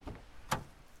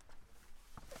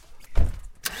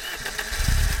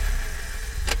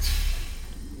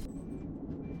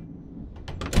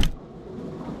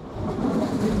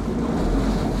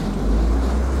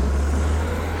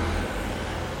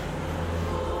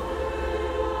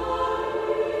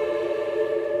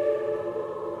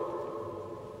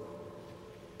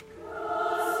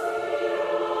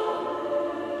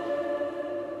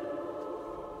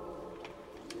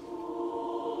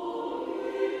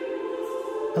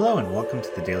Hello and welcome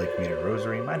to the Daily Commuter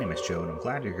Rosary. My name is Joe and I'm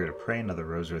glad you're here to pray another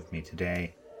rosary with me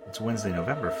today. It's Wednesday,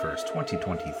 November 1st,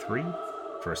 2023,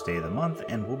 first day of the month,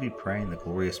 and we'll be praying the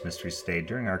glorious mysteries today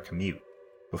during our commute.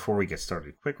 Before we get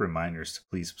started, quick reminders to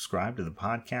please subscribe to the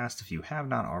podcast if you have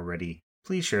not already.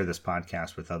 Please share this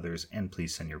podcast with others, and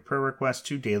please send your prayer requests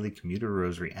to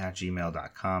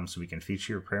dailycommuterrosary@gmail.com so we can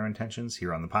feature your prayer intentions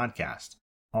here on the podcast.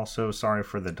 Also, sorry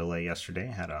for the delay yesterday.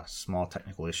 I had a small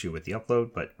technical issue with the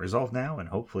upload, but resolved now, and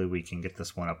hopefully we can get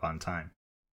this one up on time.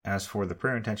 As for the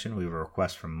prayer intention, we have a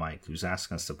request from Mike, who's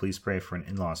asking us to please pray for an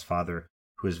in-law's father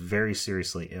who is very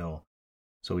seriously ill.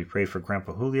 So we pray for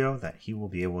Grandpa Julio that he will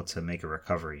be able to make a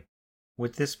recovery.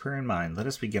 With this prayer in mind, let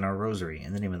us begin our rosary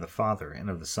in the name of the Father, and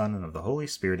of the Son, and of the Holy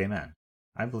Spirit. Amen.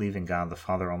 I believe in God the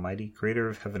Father Almighty, creator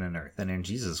of heaven and earth, and in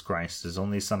Jesus Christ, his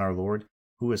only Son, our Lord,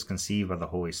 who was conceived by the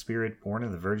Holy Spirit, born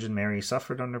of the Virgin Mary,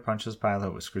 suffered under Pontius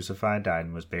Pilate, was crucified, died,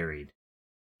 and was buried.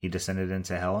 He descended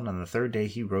into hell, and on the third day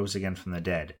he rose again from the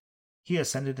dead. He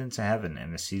ascended into heaven,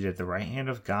 and is seated at the right hand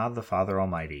of God the Father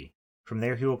Almighty. From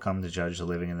there he will come to judge the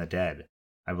living and the dead.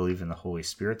 I believe in the Holy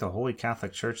Spirit, the Holy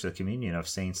Catholic Church, the communion of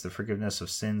saints, the forgiveness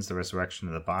of sins, the resurrection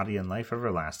of the body, and life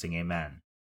everlasting. Amen.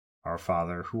 Our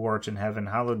Father, who art in heaven,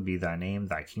 hallowed be thy name.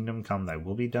 Thy kingdom come, thy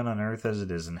will be done on earth as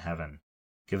it is in heaven.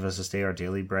 Give us this day our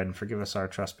daily bread, and forgive us our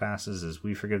trespasses, as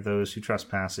we forgive those who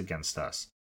trespass against us.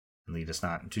 And lead us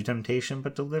not into temptation,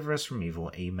 but deliver us from evil.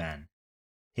 Amen.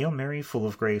 Hail Mary, full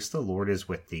of grace, the Lord is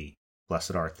with thee.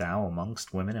 Blessed art thou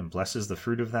amongst women, and blessed is the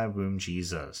fruit of thy womb,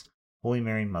 Jesus. Holy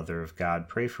Mary, Mother of God,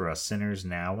 pray for us sinners,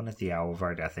 now and at the hour of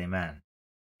our death. Amen.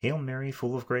 Hail Mary,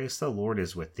 full of grace, the Lord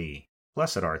is with thee.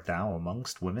 Blessed art thou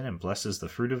amongst women, and blessed is the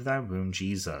fruit of thy womb,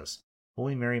 Jesus.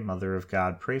 Holy Mary, Mother of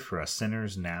God, pray for us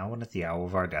sinners, now and at the hour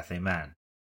of our death. Amen.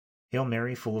 Hail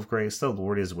Mary, full of grace, the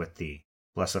Lord is with thee.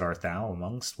 Blessed art thou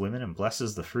amongst women, and blessed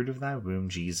is the fruit of thy womb,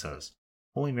 Jesus.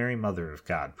 Holy Mary, Mother of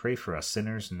God, pray for us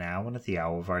sinners, now and at the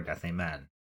hour of our death. Amen.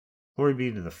 Glory be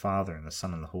to the Father, and the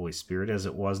Son, and the Holy Spirit, as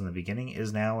it was in the beginning,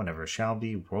 is now, and ever shall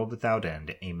be, world without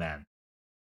end. Amen.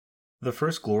 The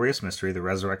first glorious mystery, the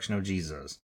resurrection of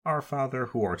Jesus. Our Father,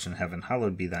 who art in heaven,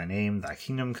 hallowed be thy name. Thy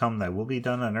kingdom come, thy will be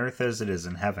done on earth as it is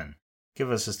in heaven. Give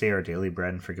us this day our daily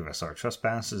bread, and forgive us our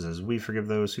trespasses, as we forgive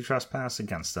those who trespass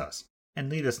against us.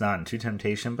 And lead us not into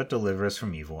temptation, but deliver us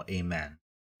from evil. Amen.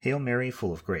 Hail Mary,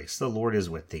 full of grace, the Lord is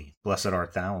with thee. Blessed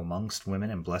art thou amongst women,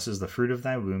 and blessed is the fruit of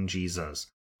thy womb, Jesus.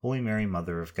 Holy Mary,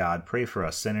 Mother of God, pray for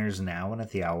us sinners, now and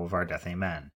at the hour of our death.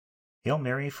 Amen. Hail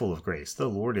Mary, full of grace, the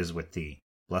Lord is with thee.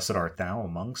 Blessed art thou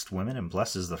amongst women, and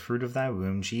blessed is the fruit of thy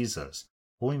womb, Jesus.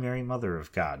 Holy Mary, Mother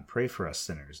of God, pray for us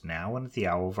sinners, now and at the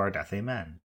hour of our death.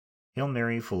 Amen. Hail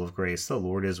Mary, full of grace, the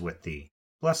Lord is with thee.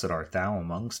 Blessed art thou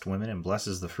amongst women, and blessed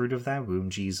is the fruit of thy womb,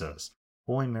 Jesus.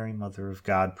 Holy Mary, Mother of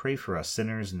God, pray for us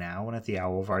sinners, now and at the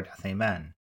hour of our death.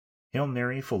 Amen. Hail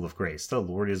Mary, full of grace, the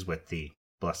Lord is with thee.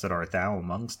 Blessed art thou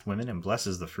amongst women, and blessed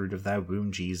is the fruit of thy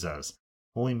womb, Jesus.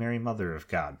 Holy Mary, Mother of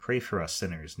God, pray for us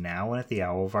sinners, now and at the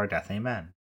hour of our death.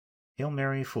 Amen. Hail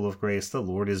Mary, full of grace, the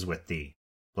Lord is with thee.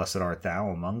 Blessed art thou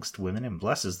amongst women, and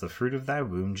blessed is the fruit of thy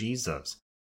womb, Jesus.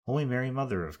 Holy Mary,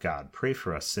 Mother of God, pray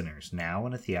for us sinners, now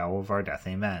and at the hour of our death.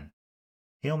 Amen.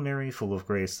 Hail Mary, full of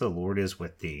grace, the Lord is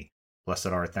with thee. Blessed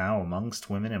art thou amongst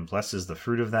women, and blessed is the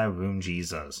fruit of thy womb,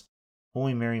 Jesus.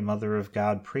 Holy Mary, Mother of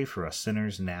God, pray for us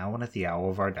sinners, now and at the hour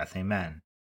of our death. Amen.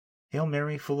 Hail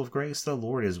Mary, full of grace, the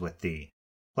Lord is with thee.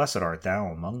 Blessed art thou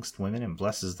amongst women, and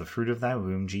blessed is the fruit of thy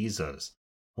womb, Jesus.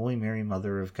 Holy Mary,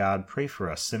 Mother of God, pray for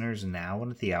us sinners, now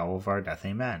and at the hour of our death.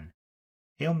 Amen.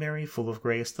 Hail Mary, full of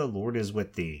grace, the Lord is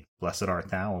with thee. Blessed art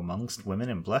thou amongst women,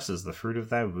 and blessed is the fruit of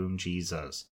thy womb,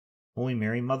 Jesus. Holy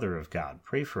Mary, Mother of God,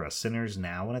 pray for us sinners,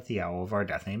 now and at the hour of our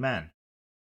death. Amen.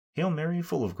 Hail Mary,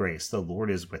 full of grace, the Lord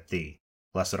is with thee.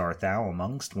 Blessed art thou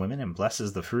amongst women, and blessed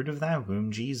is the fruit of thy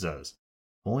womb, Jesus.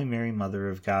 Holy Mary, Mother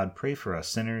of God, pray for us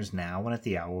sinners, now and at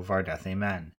the hour of our death.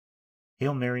 Amen.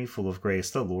 Hail Mary, full of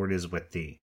grace, the Lord is with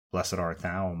thee. Blessed art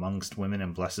thou amongst women,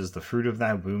 and blessed is the fruit of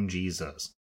thy womb,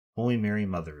 Jesus. Holy Mary,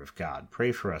 Mother of God,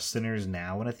 pray for us sinners,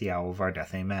 now and at the hour of our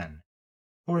death. Amen.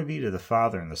 Glory be to the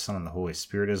Father, and the Son, and the Holy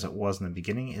Spirit, as it was in the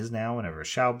beginning, is now, and ever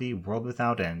shall be, world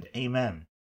without end. Amen.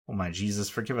 O my Jesus,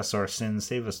 forgive us our sins,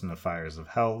 save us from the fires of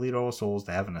hell, lead all souls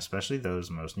to heaven, especially those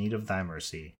in most need of thy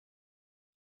mercy.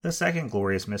 The second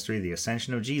glorious mystery, the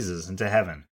ascension of Jesus into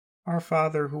heaven. Our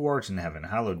Father, who art in heaven,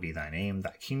 hallowed be thy name.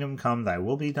 Thy kingdom come, thy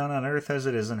will be done on earth as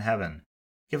it is in heaven.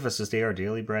 Give us this day our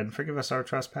daily bread, and forgive us our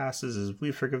trespasses, as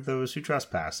we forgive those who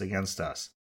trespass against us.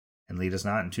 And lead us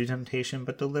not into temptation,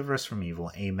 but deliver us from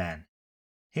evil. Amen.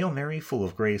 Hail Mary, full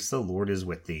of grace, the Lord is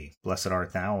with thee. Blessed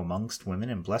art thou amongst women,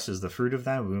 and blessed is the fruit of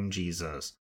thy womb,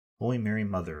 Jesus. Holy Mary,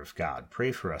 Mother of God,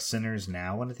 pray for us sinners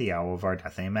now and at the hour of our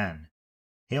death. Amen.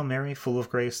 Hail Mary, full of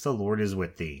grace, the Lord is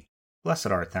with thee.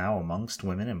 Blessed art thou amongst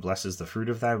women, and blessed is the fruit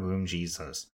of thy womb,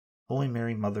 Jesus. Holy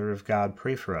Mary, Mother of God,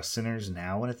 pray for us sinners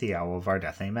now and at the hour of our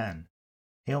death. Amen.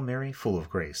 Hail Mary, full of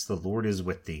grace, the Lord is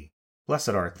with thee. Blessed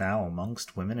art thou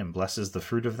amongst women, and blessed is the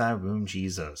fruit of thy womb,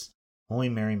 Jesus. Holy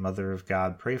Mary, Mother of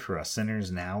God, pray for us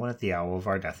sinners now and at the hour of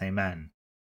our death. Amen.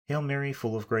 Hail Mary,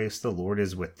 full of grace, the Lord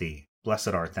is with thee. Blessed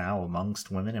art thou amongst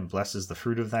women, and blessed is the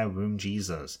fruit of thy womb,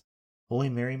 Jesus. Holy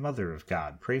Mary, Mother of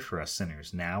God, pray for us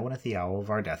sinners now and at the hour of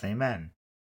our death. Amen.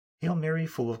 Hail Mary,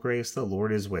 full of grace, the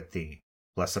Lord is with thee.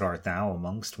 Blessed art thou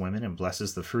amongst women, and blessed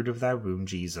is the fruit of thy womb,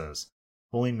 Jesus.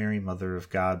 Holy Mary, Mother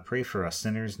of God, pray for us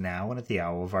sinners now and at the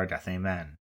hour of our death.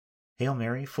 Amen. Hail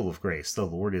Mary, full of grace, the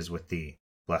Lord is with thee.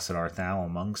 Blessed art thou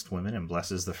amongst women, and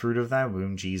blessed is the fruit of thy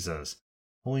womb, Jesus.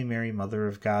 Holy Mary, Mother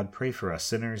of God, pray for us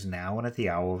sinners now and at the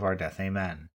hour of our death.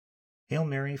 Amen. Hail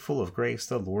Mary, full of grace,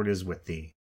 the Lord is with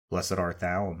thee. Blessed art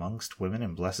thou amongst women,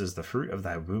 and blessed is the fruit of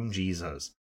thy womb,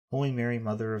 Jesus. Holy Mary,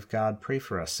 Mother of God, pray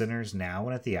for us sinners now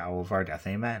and at the hour of our death.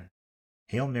 Amen.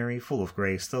 Hail Mary, full of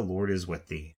grace, the Lord is with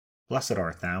thee. Blessed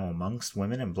art thou amongst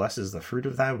women, and blessed is the fruit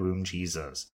of thy womb,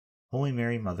 Jesus. Holy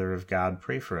Mary, Mother of God,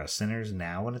 pray for us sinners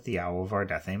now and at the hour of our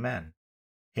death. Amen.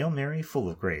 Hail Mary, full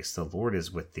of grace, the Lord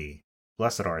is with thee.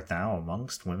 Blessed art thou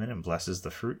amongst women, and blessed is the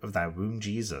fruit of thy womb,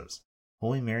 Jesus.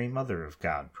 Holy Mary, Mother of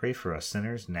God, pray for us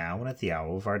sinners now and at the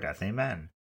hour of our death. Amen.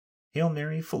 Hail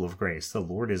Mary, full of grace, the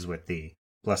Lord is with thee.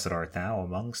 Blessed art thou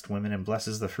amongst women, and blessed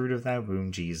is the fruit of thy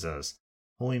womb, Jesus.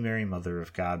 Holy Mary, Mother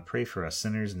of God, pray for us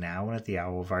sinners now and at the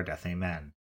hour of our death.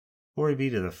 Amen. Glory be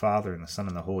to the Father, and the Son,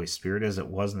 and the Holy Spirit, as it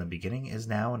was in the beginning, is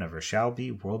now, and ever shall be,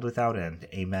 world without end.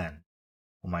 Amen.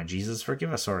 O my Jesus,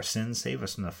 forgive us our sins, save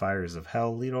us from the fires of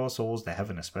hell, lead all souls to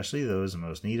heaven, especially those in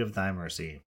most need of thy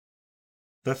mercy.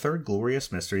 The third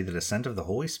glorious mystery, the descent of the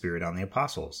Holy Spirit on the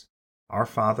Apostles. Our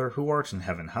Father, who art in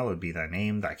heaven, hallowed be thy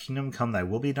name. Thy kingdom come, thy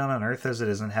will be done on earth as it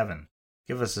is in heaven.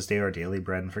 Give us this day our daily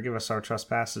bread, and forgive us our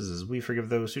trespasses, as we forgive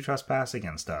those who trespass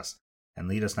against us. And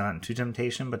lead us not into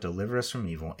temptation, but deliver us from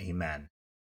evil. Amen.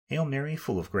 Hail Mary,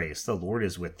 full of grace, the Lord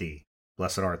is with thee.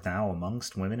 Blessed art thou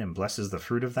amongst women, and blessed is the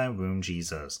fruit of thy womb,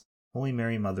 Jesus. Holy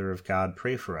Mary, Mother of God,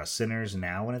 pray for us sinners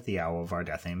now and at the hour of our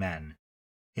death. Amen.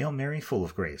 Hail Mary, full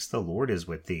of grace, the Lord is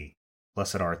with thee.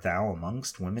 Blessed art thou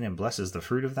amongst women, and blessed is the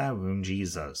fruit of thy womb,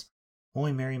 Jesus.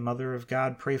 Holy Mary, Mother of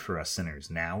God, pray for us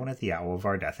sinners now and at the hour of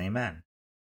our death. Amen.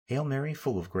 Hail Mary,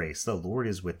 full of grace, the Lord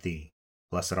is with thee.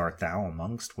 Blessed art thou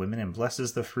amongst women, and blessed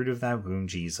is the fruit of thy womb,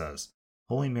 Jesus.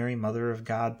 Holy Mary, Mother of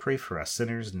God, pray for us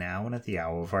sinners now and at the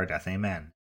hour of our death.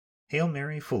 Amen. Hail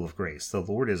Mary, full of grace, the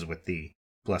Lord is with thee.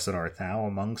 Blessed art thou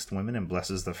amongst women, and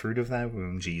blessed is the fruit of thy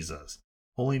womb, Jesus.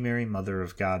 Holy Mary, Mother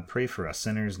of God, pray for us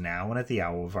sinners now and at the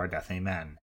hour of our death.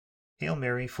 Amen. Hail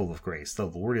Mary, full of grace, the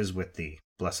Lord is with thee.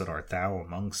 Blessed art thou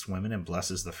amongst women, and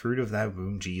blessed is the fruit of thy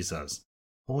womb, Jesus.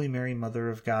 Holy Mary, Mother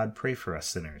of God, pray for us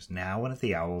sinners now and at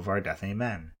the hour of our death.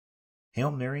 Amen.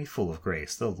 Hail Mary, full of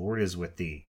grace, the Lord is with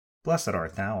thee. Blessed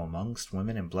art thou amongst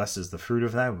women, and blessed is the fruit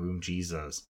of thy womb,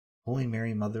 Jesus. Holy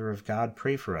Mary, Mother of God,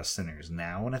 pray for us sinners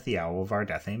now and at the hour of our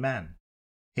death. Amen.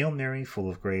 Hail Mary, full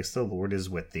of grace, the Lord is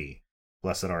with thee.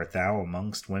 Blessed art thou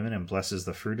amongst women, and blessed is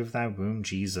the fruit of thy womb,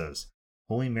 Jesus.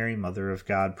 Holy Mary, Mother of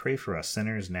God, pray for us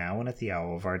sinners now and at the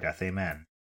hour of our death. Amen.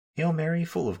 Hail Mary,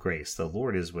 full of grace, the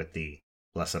Lord is with thee.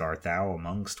 Blessed art thou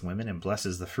amongst women, and blessed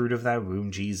is the fruit of thy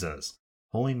womb, Jesus.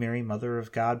 Holy Mary, Mother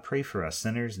of God, pray for us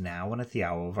sinners now and at the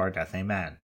hour of our death.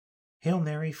 Amen. Hail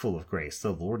Mary, full of grace,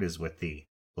 the Lord is with thee.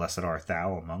 Blessed art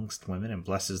thou amongst women, and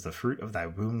blessed is the fruit of thy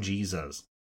womb, Jesus.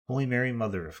 Holy Mary,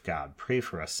 Mother of God, pray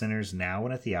for us sinners now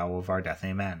and at the hour of our death.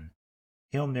 Amen.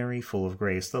 Hail Mary, full of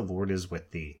grace, the Lord is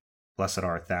with thee. Blessed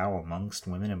art thou amongst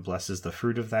women, and blessed is the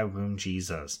fruit of thy womb,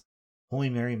 Jesus. Holy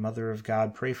Mary, Mother of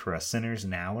God, pray for us sinners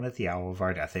now and at the hour of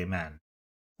our death. Amen.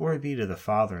 Glory be to the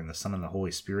Father, and the Son, and the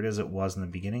Holy Spirit, as it was in the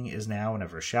beginning, is now, and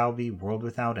ever shall be, world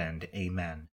without end.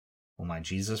 Amen. O my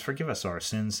Jesus, forgive us our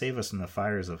sins, save us from the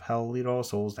fires of hell, lead all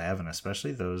souls to heaven,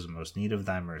 especially those in most need of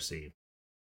thy mercy.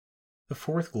 The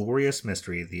fourth glorious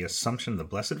mystery, the Assumption of the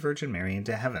Blessed Virgin Mary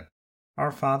into heaven.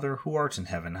 Our Father, who art in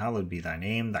heaven, hallowed be thy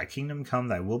name. Thy kingdom come,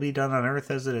 thy will be done on earth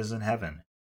as it is in heaven.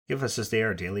 Give us this day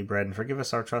our daily bread, and forgive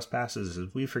us our trespasses,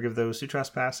 as we forgive those who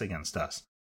trespass against us.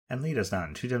 And lead us not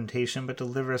into temptation, but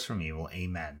deliver us from evil.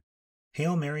 Amen.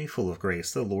 Hail Mary, full of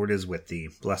grace, the Lord is with thee.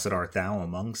 Blessed art thou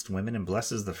amongst women, and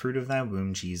blessed is the fruit of thy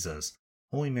womb, Jesus.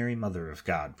 Holy Mary, Mother of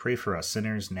God, pray for us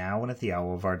sinners now and at the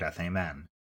hour of our death. Amen.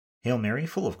 Hail Mary,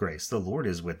 full of grace, the Lord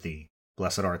is with thee.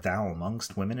 Blessed art thou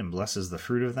amongst women, and blessed is the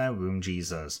fruit of thy womb,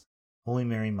 Jesus. Holy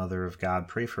Mary, Mother of God,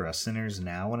 pray for us sinners,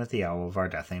 now and at the hour of our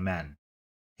death. Amen.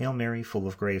 Hail Mary, full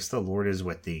of grace, the Lord is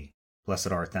with thee.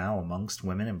 Blessed art thou amongst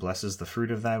women, and blessed is the fruit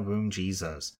of thy womb,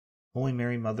 Jesus. Holy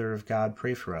Mary, Mother of God,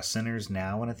 pray for us sinners,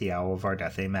 now and at the hour of our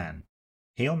death. Amen.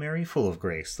 Hail Mary, full of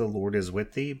grace, the Lord is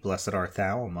with thee. Blessed art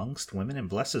thou amongst women, and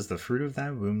blessed is the fruit of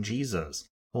thy womb, Jesus.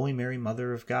 Holy Mary,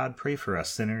 Mother of God, pray for us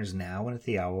sinners, now and at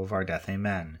the hour of our death.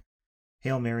 Amen.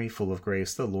 Hail Mary, full of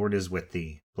grace, the Lord is with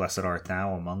thee. Blessed art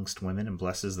thou amongst women, and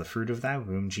blessed is the fruit of thy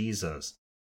womb, Jesus.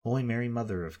 Holy Mary,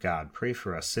 Mother of God, pray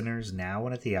for us sinners, now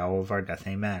and at the hour of our death.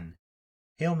 Amen.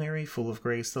 Hail Mary, full of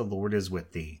grace, the Lord is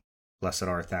with thee. Blessed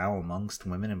art thou amongst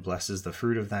women, and blessed is the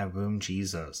fruit of thy womb,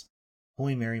 Jesus.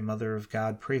 Holy Mary, Mother of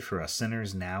God, pray for us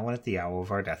sinners, now and at the hour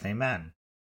of our death. Amen.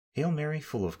 Hail Mary,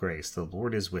 full of grace, the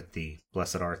Lord is with thee.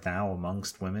 Blessed art thou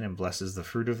amongst women, and blessed is the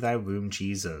fruit of thy womb,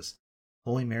 Jesus.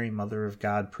 Holy Mary, Mother of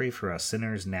God, pray for us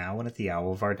sinners, now and at the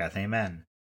hour of our death. Amen.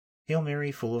 Hail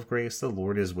Mary, full of grace, the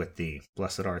Lord is with thee.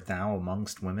 Blessed art thou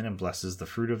amongst women, and blessed is the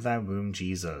fruit of thy womb,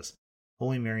 Jesus.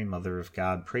 Holy Mary, Mother of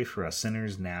God, pray for us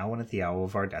sinners, now and at the hour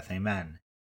of our death. Amen.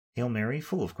 Hail Mary,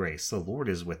 full of grace, the Lord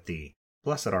is with thee.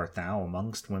 Blessed art thou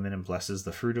amongst women, and blessed is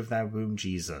the fruit of thy womb,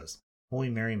 Jesus. Holy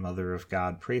Mary, Mother of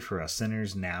God, pray for us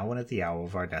sinners, now and at the hour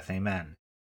of our death. Amen.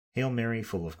 Hail Mary,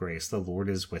 full of grace, the Lord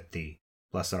is with thee.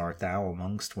 Blessed art thou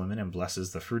amongst women, and blessed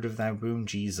is the fruit of thy womb,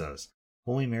 Jesus.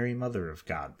 Holy Mary, Mother of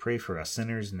God, pray for us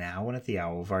sinners, now and at the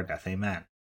hour of our death. Amen.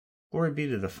 Glory be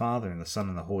to the Father, and the Son,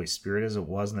 and the Holy Spirit, as it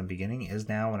was in the beginning, is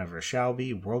now, and ever shall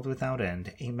be, world without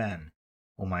end. Amen.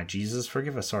 O my Jesus,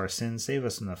 forgive us our sins, save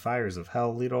us from the fires of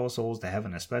hell, lead all souls to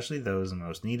heaven, especially those in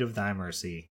most need of thy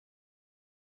mercy.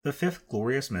 The fifth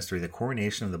glorious mystery, the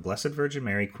coronation of the Blessed Virgin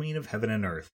Mary, Queen of heaven and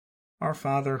earth. Our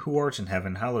Father, who art in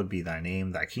heaven, hallowed be thy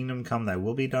name. Thy kingdom come, thy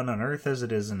will be done on earth as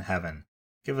it is in heaven.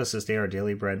 Give us this day our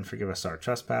daily bread, and forgive us our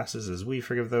trespasses, as we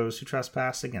forgive those who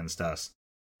trespass against us.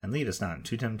 And lead us not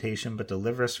into temptation, but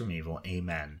deliver us from evil.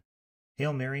 Amen.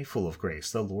 Hail Mary, full of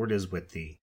grace, the Lord is with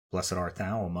thee. Blessed art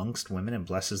thou amongst women, and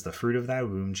blessed is the fruit of thy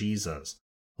womb, Jesus.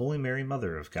 Holy Mary,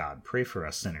 Mother of God, pray for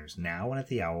us sinners, now and at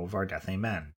the hour of our death.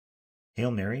 Amen.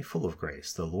 Hail Mary, full of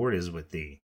grace, the Lord is with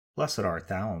thee. Blessed art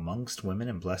thou amongst women,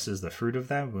 and blessed is the fruit of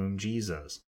thy womb,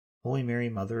 Jesus. Holy Mary,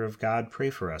 Mother of God, pray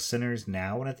for us sinners,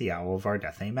 now and at the hour of our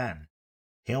death. Amen.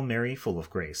 Hail Mary, full of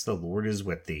grace, the Lord is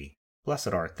with thee. Blessed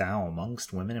art thou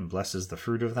amongst women, and blessed is the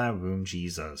fruit of thy womb,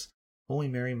 Jesus. Holy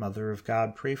Mary, Mother of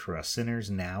God, pray for us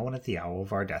sinners, now and at the hour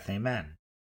of our death. Amen.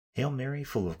 Hail Mary,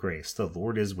 full of grace, the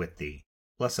Lord is with thee.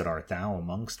 Blessed art thou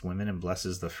amongst women, and blessed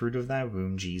is the fruit of thy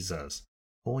womb, Jesus.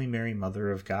 Holy Mary,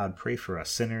 Mother of God, pray for us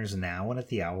sinners, now and at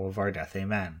the hour of our death.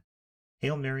 Amen.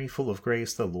 Hail Mary, full of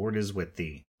grace, the Lord is with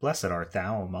thee. Blessed art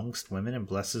thou amongst women, and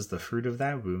blessed is the fruit of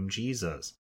thy womb,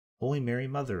 Jesus. Holy Mary,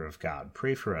 Mother of God,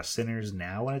 pray for us sinners,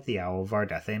 now and at the hour of our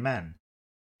death. Amen.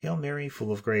 Hail Mary,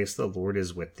 full of grace, the Lord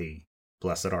is with thee.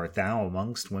 Blessed art thou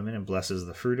amongst women, and blessed is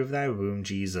the fruit of thy womb,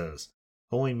 Jesus.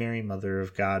 Holy Mary, Mother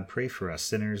of God, pray for us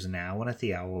sinners, now and at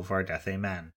the hour of our death.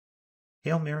 Amen.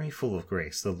 Hail Mary, full of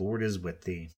grace, the Lord is with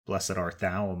thee. Blessed art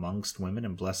thou amongst women,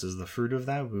 and blessed is the fruit of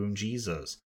thy womb,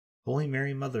 Jesus. Holy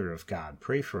Mary, Mother of God,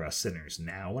 pray for us sinners,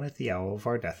 now and at the hour of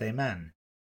our death. Amen.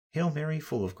 Hail Mary,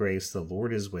 full of grace, the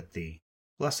Lord is with thee.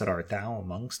 Blessed art thou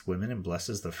amongst women, and blessed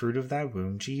is the fruit of thy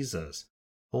womb, Jesus.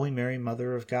 Holy Mary,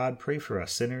 Mother of God, pray for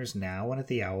us sinners, now and at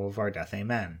the hour of our death.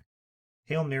 Amen.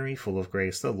 Hail Mary, full of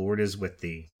grace, the Lord is with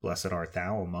thee. Blessed art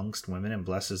thou amongst women, and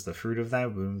blessed is the fruit of thy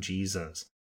womb, Jesus.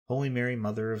 Holy Mary,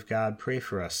 Mother of God, pray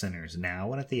for us sinners,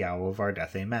 now and at the hour of our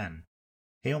death. Amen.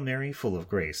 Hail Mary, full of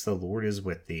grace, the Lord is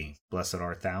with thee. Blessed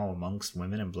art thou amongst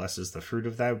women, and blessed is the fruit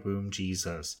of thy womb,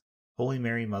 Jesus. Holy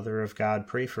Mary, Mother of God,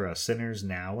 pray for us sinners,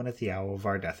 now and at the hour of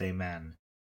our death. Amen.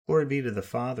 Glory be to the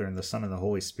Father, and the Son, and the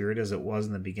Holy Spirit, as it was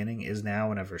in the beginning, is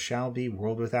now, and ever shall be,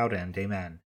 world without end.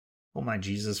 Amen. O my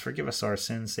Jesus, forgive us our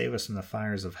sins, save us from the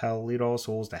fires of hell, lead all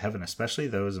souls to heaven, especially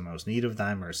those in most need of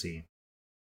thy mercy.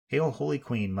 Hail, Holy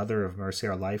Queen, Mother of mercy,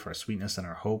 our life, our sweetness, and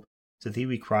our hope. To thee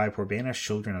we cry, poor banished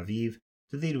children of Eve.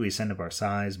 To thee do we send up our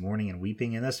sighs, mourning and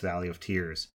weeping in this valley of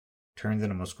tears. Turn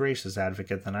then, O most gracious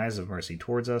Advocate, thine eyes of mercy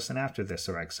towards us, and after this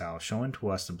our exile, show unto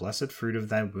us the blessed fruit of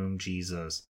thy womb,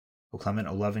 Jesus. O clement,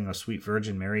 O loving, O sweet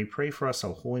Virgin Mary, pray for us,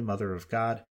 O Holy Mother of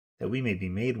God, that we may be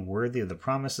made worthy of the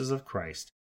promises of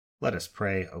Christ. Let us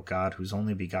pray, O God, whose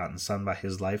only begotten Son by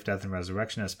his life, death, and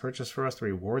resurrection has purchased for us the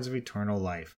rewards of eternal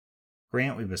life.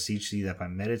 Grant, we beseech thee, that by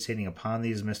meditating upon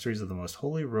these mysteries of the most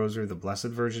holy rosary of the Blessed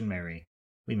Virgin Mary,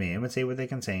 we may imitate what they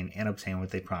contain and obtain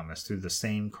what they promise, through the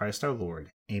same Christ our Lord.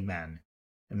 Amen.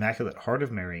 Immaculate Heart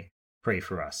of Mary, pray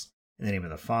for us. In the name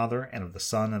of the Father, and of the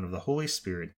Son, and of the Holy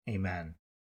Spirit. Amen.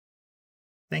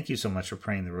 Thank you so much for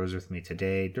praying the rosary with me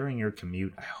today during your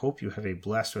commute. I hope you have a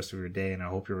blessed rest of your day, and I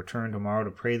hope you return tomorrow to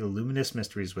pray the luminous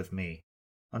mysteries with me.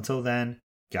 Until then,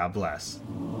 God bless.